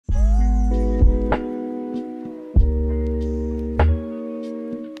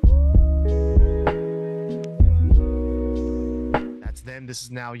this is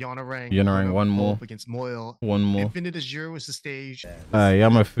now Hwoarang. Hwoarang, one more. Against Moyle. One more. Infinite Azure was the stage.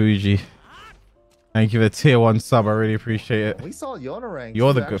 Yama Fuji. Thank you for the tier 1 sub. I really appreciate it. We saw Hwoarang.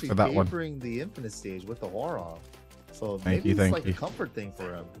 You're the good for that one. The Infinite stage with the Hwoarang. So thank maybe you, it's like a comfort thing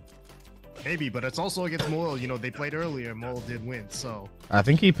for him. Maybe, but it's also against Moyle. You know, they played earlier. Moyle did win, so. I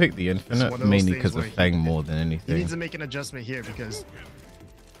think he picked the Infinite mainly because of Feng more than anything. He needs to make an adjustment here because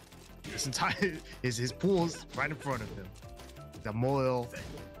this entire his pool's right in front of him. The Moyle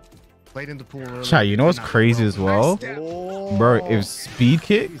played in the pool earlier. Chat, you know what's crazy as well? Bro, if Speed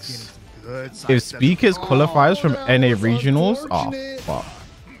Kicks qualifies from NA Regionals, oh fuck.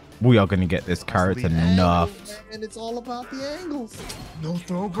 We are gonna get this character nerfed. And it's all about the angles. No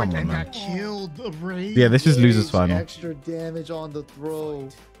throw break and got killed. Yeah, this is losers final. Extra damage on the throw.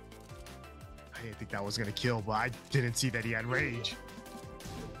 I didn't think that was gonna kill, but I didn't see that he had rage.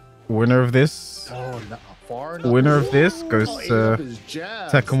 Winner of this. Oh, not far enough. Winner of this goes to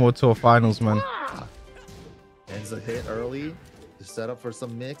Tekken World Tour Finals, man. Ends a hit early to set up for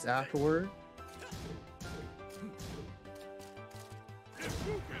some mix afterward.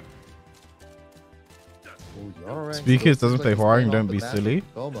 Speakers doesn't play Hwoarang, don't be silly.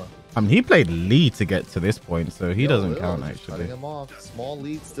 He played Lee to get to this point, so he doesn't count actually. Small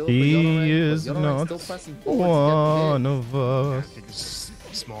lead still he is not one of us. I think it's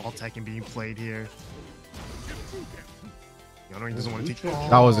small Tekken being played here. Hwoarang doesn't want to take.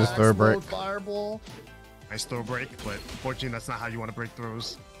 That was his throw break. Fireball. Nice throw break, but unfortunately that's not how you want to break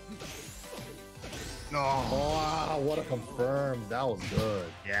throws. No. Wow, what a confirm. That was good.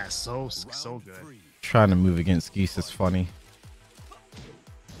 Yeah, so good. Trying to move against Geese is funny.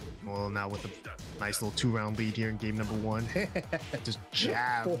 Well, now with a nice little 2-round lead here in game number 1. Just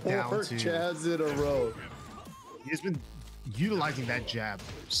jab down 4 to. jabs in a row. He's been utilizing that jab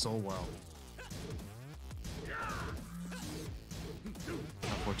so well.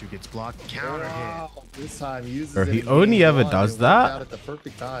 4-2 gets blocked. Counter hit. This time he uses he only ever does that at the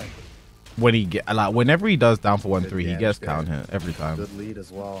perfect time. When he get whenever he does down for 1-3, he gets count hit every time. Good lead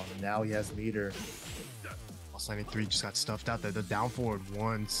as well. Now he has meter. Signing 3 just got stuffed out there. The down forward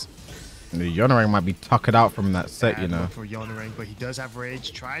once. The Hwoarang might be tuckered out from that set, you know. For Hwoarang, but he does have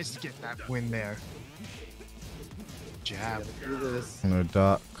rage. Tries to get that win there. Jab. No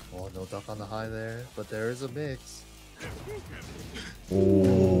duck. Oh, no duck on the high there, but there is a mix.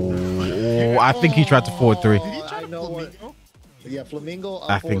 Oh, I think he tried to forward 3. Did he try to Flamingo? Yeah, Flamingo.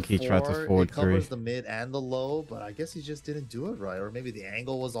 I think he tried to forward 3. Covers the mid and the low, but I guess he just didn't do it right, or maybe the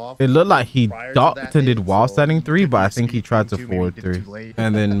angle was off. It looked like he ducked and did while setting 3, but I think he tried to forward 3.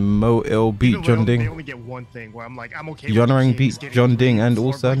 And then Mo Il beat John Ding. They only get one thing where I'm like, I'm okay. Hwoarang beat John Ding and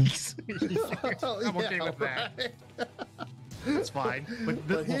Ulsan. I'm okay with that. It's fine. But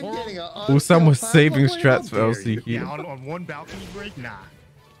Ulsan was saving strats for LCQ. Yeah, on one balcony break, nah.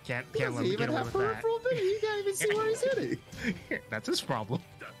 Can't let me get away with that. He can't even see where he's hitting. That's his problem.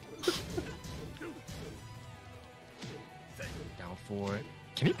 Down forward.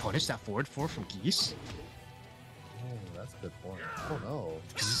 Can he punish that forward 4 from Geese? Oh, that's a good point. I don't know.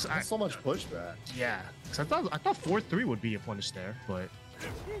 There's so much pushback. Yeah, because I thought 4-3 would be a punish there, but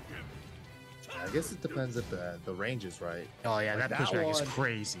I guess it depends if the range is right. Oh yeah, like that pushback is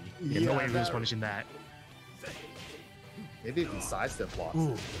crazy. Yeah, no way he was punishing that. Maybe if he sidestep blocks.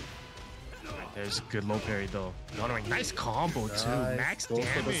 Right, there's a good low parry though. Hwoarang, nice combo too. Max Goes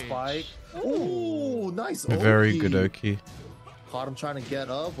damage. For the spike. Ooh, nice. Very good Oki. Caught him trying to get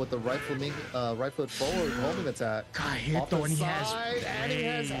up with the right foot forward homing attack. God, hit though, and he has range. And he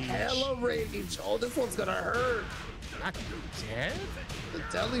has hella range. Oh, this one's gonna hurt. Not dead. The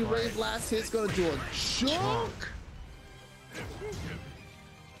deadly ray blast hit's gonna do a chunk.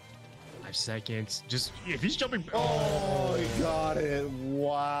 5 seconds. Just if he's jumping. Oh, he got it.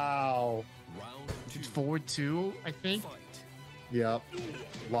 Wow. Forward 2, I think. Yep.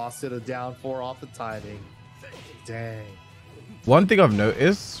 Lost it a down 4 off the timing. Dang. One thing I've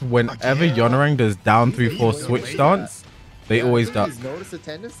noticed, whenever Hwoarang does down 3-4 switch stance, they always duck. Notice a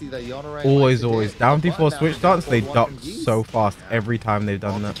tendency that Hwoarang always down 3-4 switch stance. They duck so fast every time they've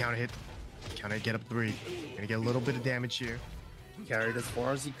done that. Counter hit, get up 3. Gonna get a little bit of damage here. Carried as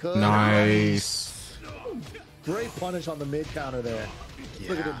far as he could. Nice. Great punish on the mid counter there. Yeah.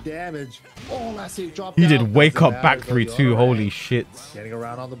 Look at the damage. Oh, last hit dropped. He did wake up back 3-2. Holy shit. Getting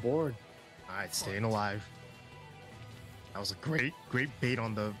around on the board. All right, staying alive. That was a great bait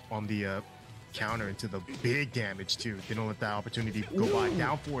on the counter into the big damage too. Didn't let that opportunity go by.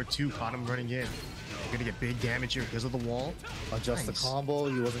 Down 4-2, caught him running in. You're gonna get big damage here because of the wall. Adjust the combo.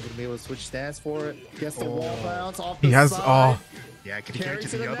 He wasn't gonna be able to switch stance for it. Gets the wall bounce off the side. Oh. Yeah, could he carry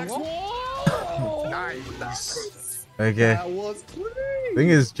to the other wall? Nice. Okay. That was clean. Thing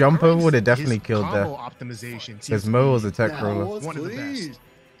is, jump over would have definitely His killed combo there. optimization Because seems Mo was a tech That roller. was one of the clean. best.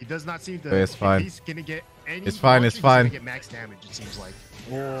 He does not seem to. But it's fine. If he's gonna get any It's fine, it's launcher, he's gonna fine. Get max damage. It seems like.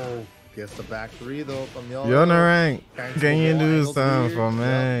 Whoa. Gets the back three though from Yo. Hwoarang, Thanks can for you the do angle something clear. for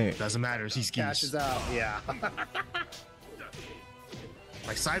me? Doesn't matter. He skis. Cashes out. Yeah.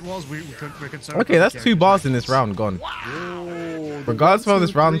 Like sidewalls, we're concerned. Okay, that's 2 bars in this round gone. Whoa, Regardless of how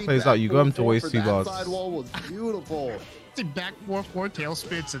this round 1, 2, 3 plays out, you back go him to 4, waste 4 2 for that bars. Sidewall was beautiful. Back 4-4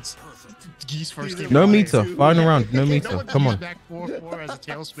 tailspin since Geese first came. No out. meter, final round, no No meter. one Come does on. Back 4-4 as a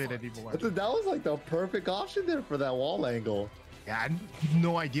tailspin anymore. I think that was like the perfect option there for that wall angle. Yeah, I had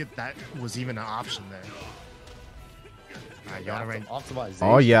no idea that was even an option there. Hwoarang. Optimization.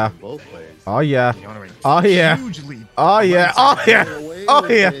 Oh, yeah. in both ways. Oh yeah. Hwoarang. Oh yeah. Huge lead. Oh yeah. Oh yeah. Away Oh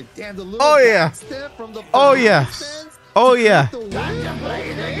with yeah. it. Damn, the little Oh yeah. back step from the Oh front yeah. defense Oh to yeah. get the win.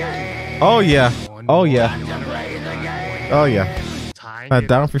 Oh yeah. Oh yeah. Hwoarang. Oh yeah. Tying Man, it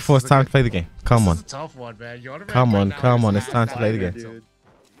down up. 3-4. It's time to play the game. Come This on. is a tough one, man. Hwoarang Come right on, now come is on, it's not time to play the fighting, game. so- Dude.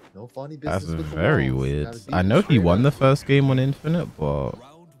 No funny That's business with the very balls. weird. Gotta beat I it know he straight won up. the first game on Infinite, but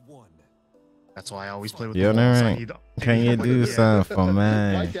That's why I always play with Yeah, the walls. I Hwoarang, need- can you do Yeah. something for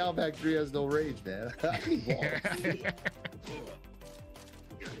My me? down back three has no rage, man. I need balls.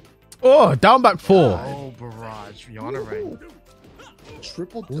 Oh, down back 4. Oh, barrage. Hwoarang.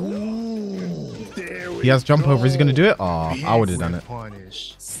 Triple There we He has jump go. over. Is he gonna do it? Oh, I would have done it.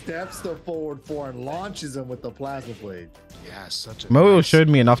 Punish. Steps the forward 4 and launches him with the plasma blade. Yeah, such a Mo nice showed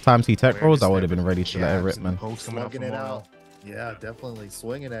me enough times he tech awareness rolls. I would there have been with ready to let it jabs rip, and man. pokes coming out Slugging from it Mo. out. Yeah, definitely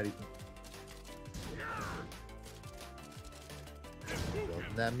swinging at him. Building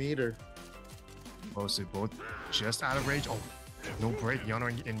that meter. Posted both just out of range. Oh, no break.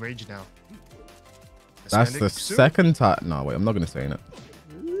 Hwoarang in rage now. That's the second time. No, wait, I'm not gonna say it.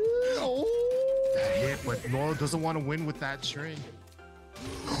 Oh. That hit, but Noro doesn't want to win with that string.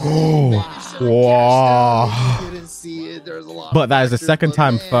 Wow. Didn't see it. There's a lot But of that is the factors, second but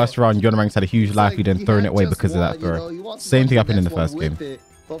time man, first round Hwoarang's had a huge it's life like lead and he thrown had it away just because of that won, you throw. know, he wants to Same go thing to happened in the next one first game. with it,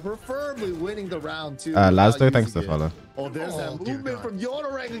 but preferably winning the round too. Laszlo, without thanks to using it. follow. Oh, there's that dear movement God. from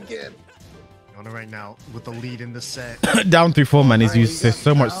Hwoarang again. Hwoarang now with the lead in the set. Down 3-4, man. He's Oh, used. There's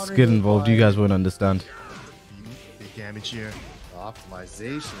so much skill involved. You guys won't understand. Big damage here.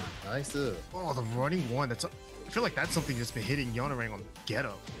 Optimization, nice. Oh, the running one. I feel like that's something that's been hitting Hwoarang on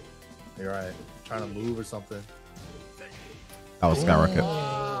ghetto. You're right. Trying to move or something. That was skyrocket.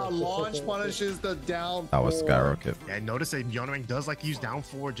 Ah, launch punishes the down. That was 4. skyrocket. Yeah, I noticed that Hwoarang does like to use down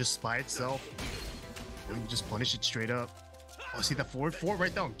 4 just by itself. Or you just punish it straight up. Oh, see that forward 4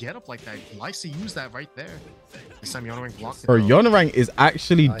 right there on get up like that. He likes to use that right there. This time Hwoarang blocked it. Bro, though. Hwoarang is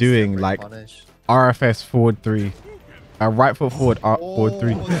actually Nice doing separate like punish. RFS forward 3. Right foot forward, forward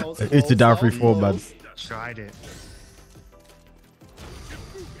 3. Oh, that was It's the down close. 3-4, man. Tried it.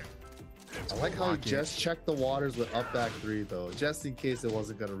 I like how he Block it. just checked the waters with up back 3 though, just in case it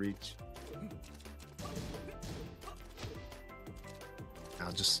wasn't gonna reach. Now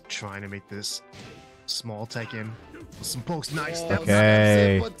just trying to make this small Tekken with some pokes. Nice Oh, step.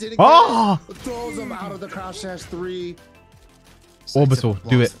 Okay. but didn't Oh! get it. Throws him out of the crouch dash 3. Orbital,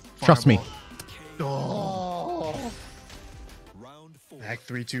 do it. Trust me. Oh. Oh, Back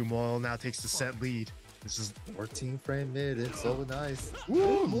 3-2 Moyle now takes the set lead. This is 14 frame mid. It's so nice.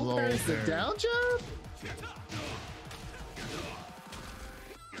 Ooh, Who low parries the there. down jab?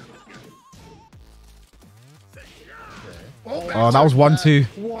 Oh, that was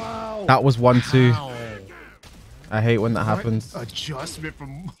 1-2. Wow. That was 1-2. Ow. I hate when that What happens. adjustment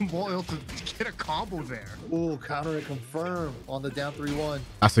from Moyle to get a combo there. Ooh, counter it confirm on the down 3-1.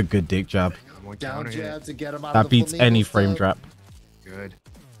 That's a good dick jab. Come on, Down counter hit. jab to get him out That of the beats flamingo any frame step. drop. Good.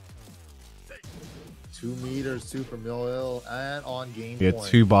 2 meters, 2 from Yoel, and on game Yeah, point.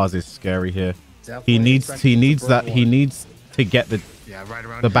 2 bars is scary here. Definitely He needs expecting to that. burn He one. needs to get the Yeah, right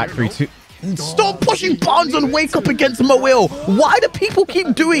around back here. 3-2. Nope. Stop pushing buttons and wake up against Moil. Why do people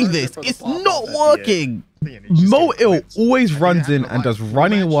keep doing this? It's not working. Moil always runs in and does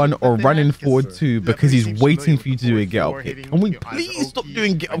running 1 or running forward 2 because he's waiting for you to do a get up kick. Can we please stop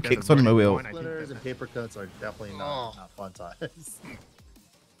doing get up kicks on Moil? Splitters and paper cuts are definitely not fun times.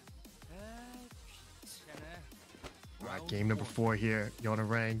 Alright, game number 4 here.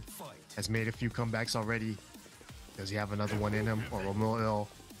 Hwoarang has made a few comebacks already. Does he have another one in him? Or will Moyle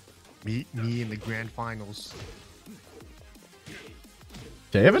meet me in the grand finals?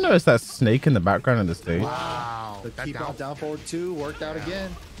 Did you ever notice that snake in the background of the stage? Wow. The That keep out down forward 2 worked out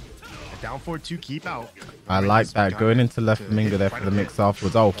again. down 4-2 keep out. I like that. Going into left flamingo there for the mix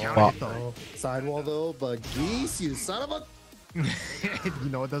afterwards. Oh, fuck. Oh, sidewall though, but Geese, you son of a... You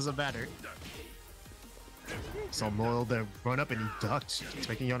know, it doesn't matter. Saw Moyle there run up and he ducked,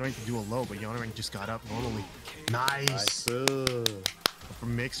 expecting Hwoarang to do a low, but Hwoarang just got up normally. Nice. One for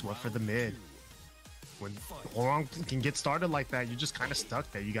mix, one for the mid. When Hwoarang can get started like that, you're just kind of stuck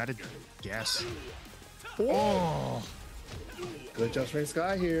there. You got to guess. Oh. Good Just Ring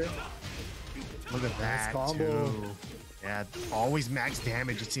Sky here. Look at that, nice combo. too. Yeah, always max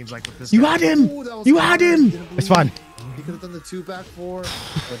damage, it seems like, with this You guy. had him! Ooh, You had him! It's fine. He could have done the 2 back 4,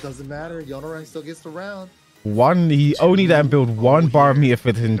 but it doesn't matter. Hwoarang still gets the round. He only let him build 1 bar meter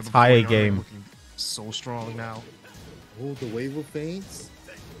for the entire game. Looking so strong now. Oh, the wave of feints.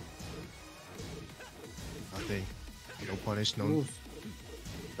 Nothing. No punish, no. Oof.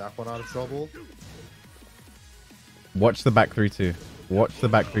 That one out of trouble. Watch the back 3-2. Watch the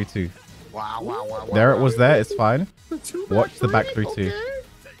back 3-2. Wow, wow, wow, wow. There it was there. It's fine. The Watch the back 3-2.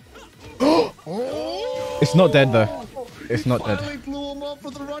 Oh! It's not dead though. It's not dead. Finally blew him up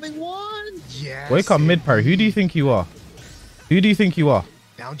for the running one. Yes. Wake up mid parry. Who do you think you are? Who do you think you are?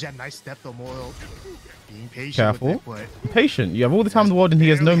 Down jab, nice step though, Moyle. Being patient. Careful. With it, Be patient. You have all the time in the world and he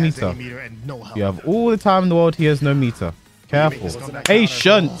has no barely meter. any and no health. You have all the time in the world. He has no meter. Careful.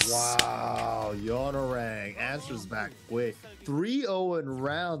 Patience. Wow, Hwoarang answers back quick. 3-0 in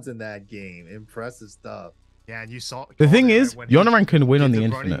rounds in that game. Impressive stuff. Yeah, and you saw The thing right, is, when he Hwoarang can win did on the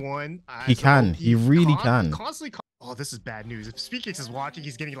running infinite. one, He so can. He really can. Constantly. Oh, this is bad news. If SpeedKicks is watching,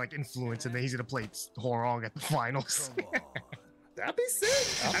 he's getting like influence, and then he's gonna play Hwoarang at the finals. That'd be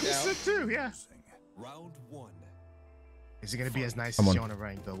sick. That'd be sick too. Yeah. Round 1. Is it gonna be as nice Come as on.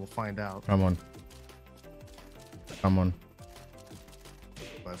 Hwoarang though? We'll find out. Come on. Come on.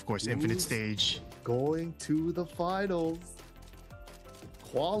 But of course, infinite stage. Going to the finals.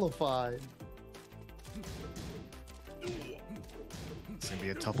 Qualified. It's gonna be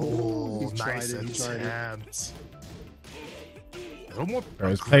a tough. Oh, Oh, he tried nice it, he tried it. attempt. A little more. Bro,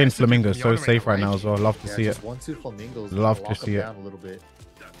 he's playing aggressive Flamingo with so Hwoarang, safe right now as well. Love to Yeah, see it. just 1-2 flamingos. Love to lock see him it. down a little bit.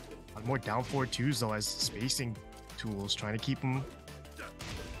 More down 4-2s though, as spacing tools, trying to keep him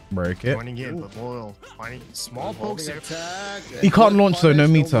Break it. running in, but Moyle finding small pokes Holding here. attack. He can't launch though, no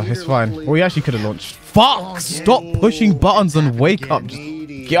meter. It's fine. Well, he actually could have launched. Fuck! Stop pushing buttons and wake up. Just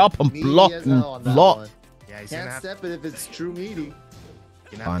Meaty. get up and Meaty block as and hell on that block. one. Yeah, he's gonna Can't have, step it if it's true meaty.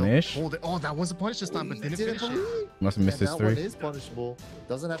 gonna have to Punish. hold it. Oh, that was a punish this time, but He didn't didn't finish it. believe. Must have missed his That one 3. is punishable.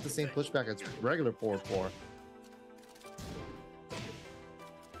 Doesn't have the same pushback as regular 4-4.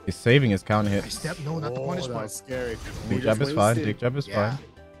 He's saving his counter I hits. step, no, not the punish, that bro. was scary. Dig We jab just is fine. wasted. Dig jab is Yeah. fine.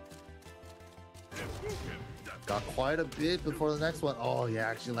 Got quite a bit before the next one. Oh, yeah,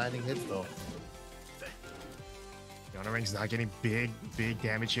 actually landing hits though. Hwoarang's not getting big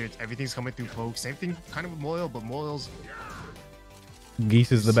damage here. Everything's coming through poke. Same thing kind of with Moyle, but Moyle's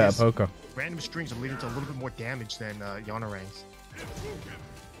Geese is the better poker. random strings are leading to a little bit more damage than Hwoarang's.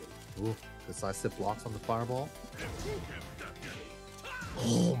 Ooh, the side step blocks on the fireball.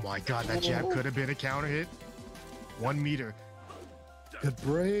 Oh my god, that jab could have been a counter hit. 1 meter. Good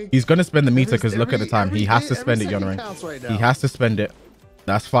break. He's gonna spend the meter because look at the time. He has to spend it, Every Hwoarang. counts right He now. has to spend it.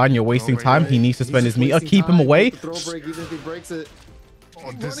 That's fine. You're wasting break, time. right? He needs to He's spend his just meter. wasting Keep him time away. with the throw break, even if he breaks it.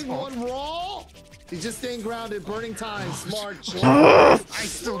 Oh, this, Running oh, one raw. He's just staying grounded, burning time. Smart choice. I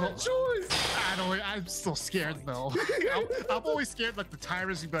still don't. choice. I'm still scared though. I'm always scared like the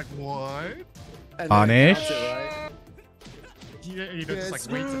tyrants would be like, what? And then Punish. counts it, right? He just like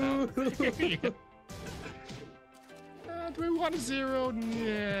waits it out. Do we want a 0?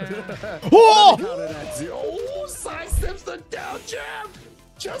 Yeah. Oh! Counted at 0. Oh, side steps the down jab.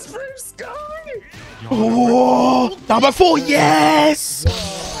 Just for Sky. Oh! Down by 4. Yes!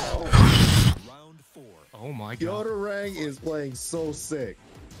 Round 4. Oh my god. Hwoarang is playing so sick.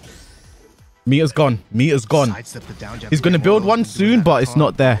 Meter's gone. Meter's gone. Sidestep the down jab. He's gonna build one soon, but it's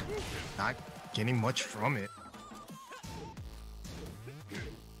not there. Not getting much from it.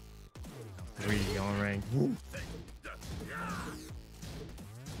 3 Hwoarang.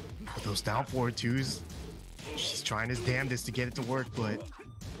 Those down 4-2s. He's trying his damnedest to get it to work, but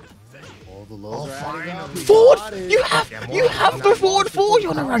All the lows are adding finally. up. He Forward! got it. You have the forward 4,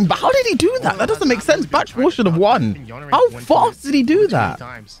 Hwoarang. But how did he do that? That doesn't make sense. Batch 4 should have won. How fast did he do that?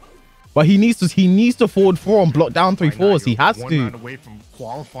 But he needs to forward 4 and block down 3-4s. He has One round to. away from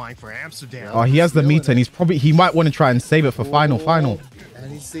qualifying for Amsterdam. Oh, he has the meter, and he might want to try and save it for final.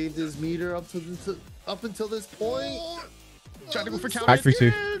 And he saved his meter up until this point. Trying to go for counter. Back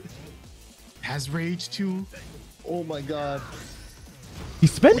 3-2. Has rage too. Oh my god. He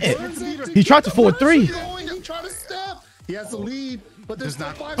spent it. He tried to forward 3. He tried to step. He has the lead, but there's Does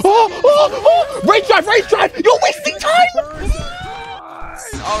not not- 5 Oh, seconds. oh, oh! Rage drive! You're wasting time!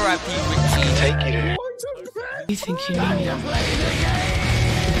 R.I.P. Rick T. Take it. You think you need me?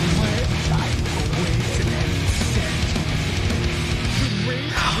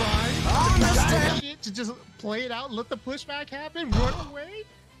 to just play it out, let the pushback happen, run away.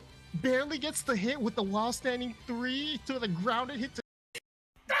 Barely gets the hit with the while standing 3 to the grounded hit.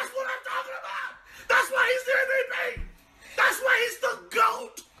 That's what I'm talking about. That's why he's the MVP. That's why he's the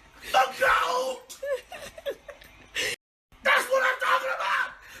GOAT. The GOAT. That's what I'm talking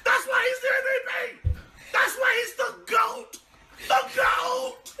about. That's why he's the MVP. That's why he's the GOAT. The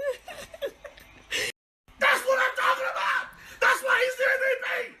GOAT. That's what I'm talking about. That's why he's the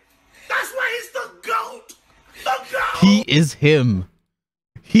MVP. That's why he's the GOAT. The GOAT. He is him.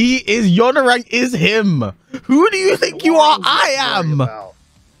 He is Hwoarang is him. Who do you think you are? I am.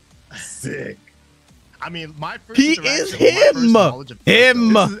 Sick. I mean, my first He is him.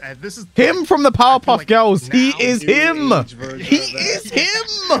 Him. This is Him from the Powerpuff like Girls. He now is him. He is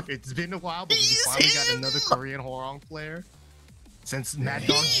him. It's been a while, but we He's finally got him. another Korean Hwoarang player since Mad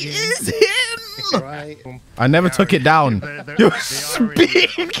Dog He Jin. is him. Right. I never took it down. They're Yo, already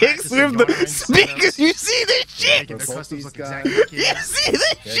speed kicks with the speakers. You see this shit? Their Both customs these look guys- exactly like You his. see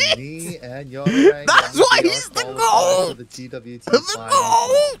this Then shit? me and Hwoarang. That's why he's the GOAT. The TWT The finals.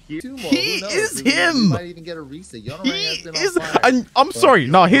 GOAT. Two more, He who knows? is We him. might even get a reset. Hwoarang He has been is. on fire. I'm But sorry.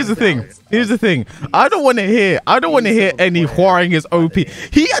 No, here's the thing. Here's the thing. I don't want to hear. any Hwoarang is OP.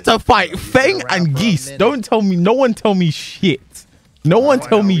 He had to fight Feng and Geese. Don't tell me. No one tell me shit. No one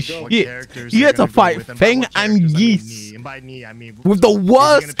tell me shit. He had to fight Feng and Geese And by knee, I mean with the is he gonna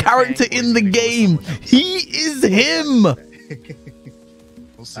worst pick character Fang or in is the he gonna go with game. someone else? He is him.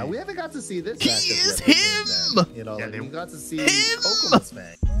 We'll see. We haven't got to see this. He matchup is yet, him. man. You know, Yeah, like, they- we got to see Him. Kokoma's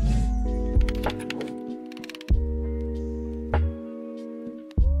Fang.